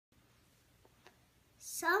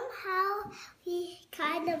Somehow we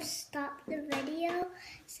kind of stopped the video,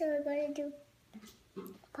 so we're going to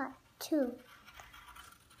do part 2.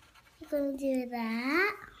 We're going to do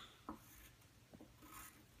that.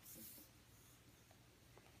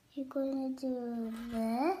 You're going to do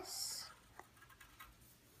this,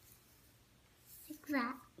 like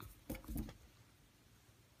that.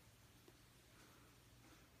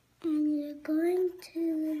 And you're going to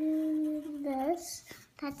do this.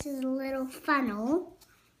 That's his little funnel.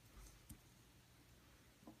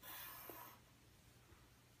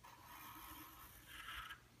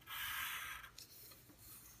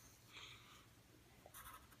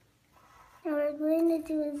 And we're going to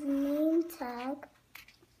do his name tag.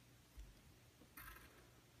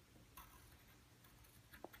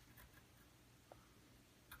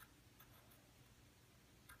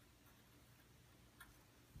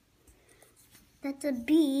 That's a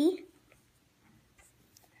B.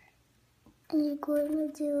 And you're going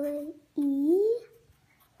to do an E.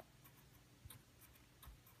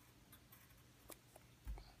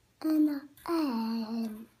 And an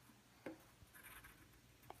N.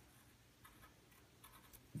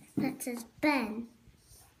 That says Ben.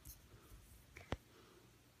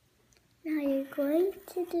 Now you're going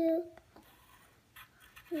to do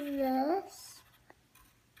this.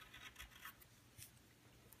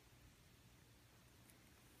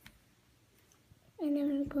 And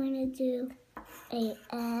then we're going to do a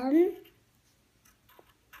M.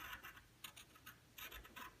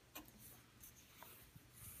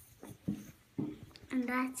 And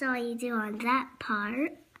that's all you do on that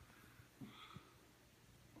part.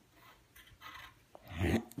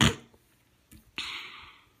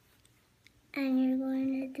 And you're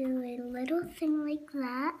going to do a little thing like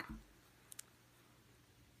that.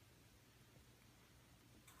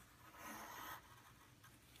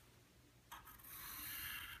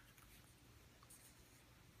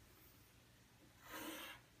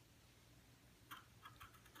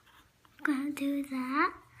 Gonna do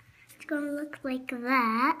that. It's gonna look like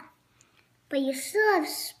that. But you still have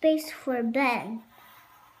space for Ben.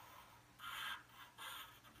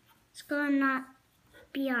 It's gonna not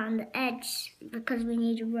be on the edge because we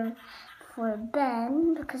need room for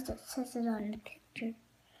Ben because it says it on the picture.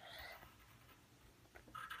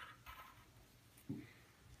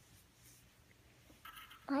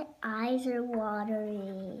 My eyes are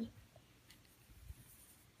watery.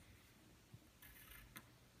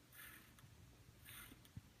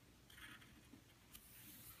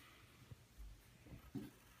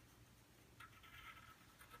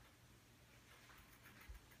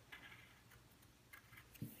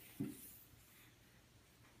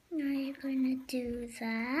 Now you're going to do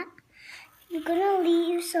that. You're going to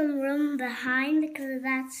leave some room behind because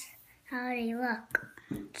that's how they look.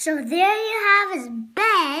 So there you have is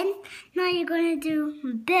Ben. Now you're going to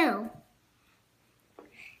do Bill.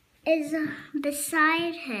 Is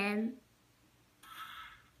beside him.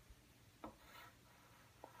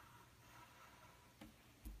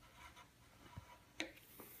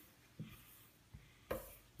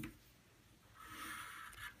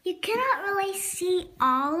 You cannot really see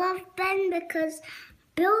all of Ben because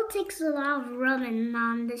Bill takes a lot of room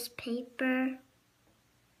on this paper.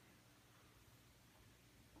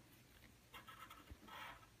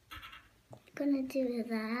 I'm gonna do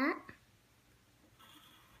that.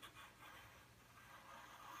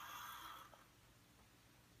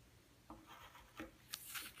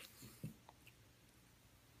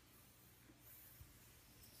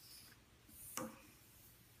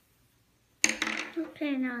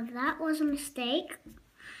 Okay, now that was a mistake.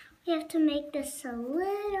 We have to make this a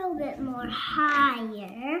little bit more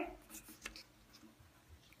higher.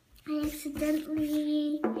 I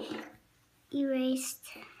accidentally erased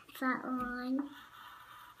that line.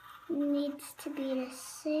 It needs to be the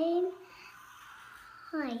same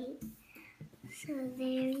height. So there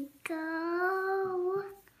we go.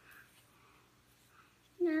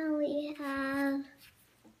 Now we have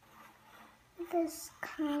this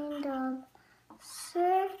kind of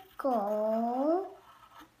circle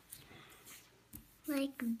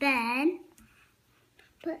like Ben,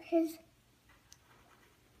 but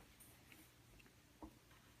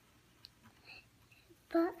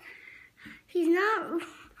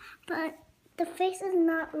the face is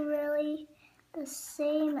not really the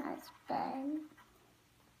same as Ben.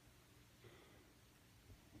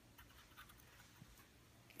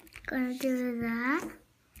 Gonna do that.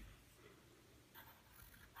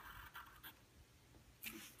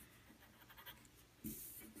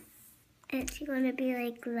 It's gonna be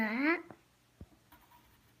like that.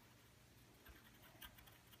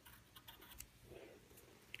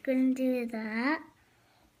 Gonna do that.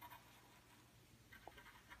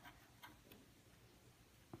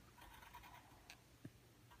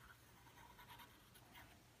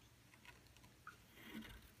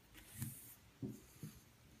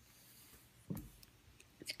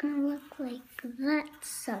 gonna look like that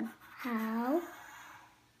somehow.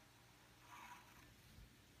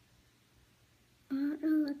 I don't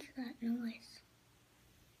know what's that noise.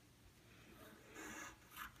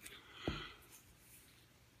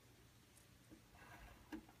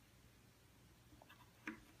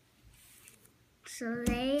 So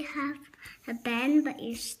they have a bend, but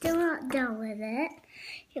you're still not done with it.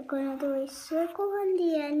 You're going to do a circle on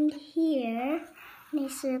the end here, and a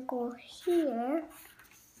circle here.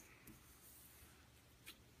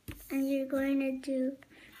 And you're going to do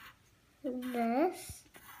this.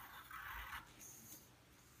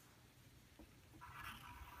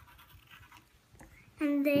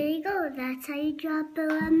 And there you go. That's how you draw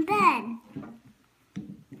Bill and Ben.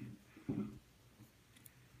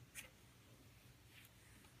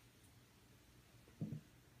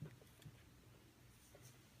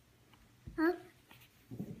 Oh.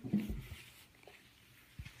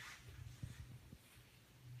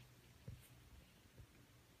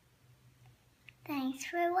 Thanks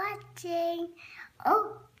for watching.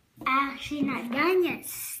 Oh, actually not done yet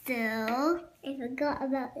still. I forgot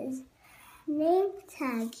about his name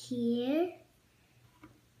tag here.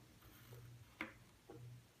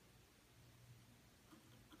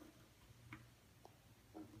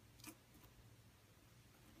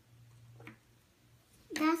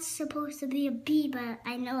 That's supposed to be a B, but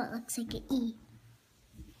I know it looks like an E.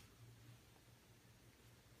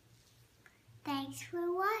 Thanks for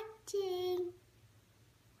watching.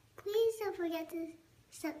 Please don't forget to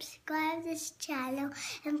subscribe to this channel,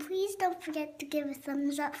 and please don't forget to give a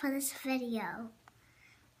thumbs up for this video.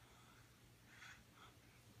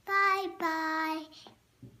 Bye bye.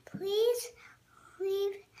 Please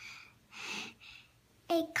leave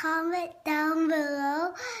a comment down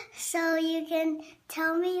below so you can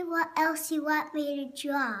tell me what else you want me to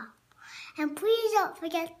draw. And please don't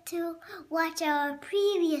forget to watch our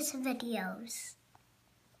previous videos.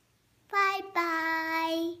 Bye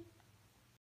bye.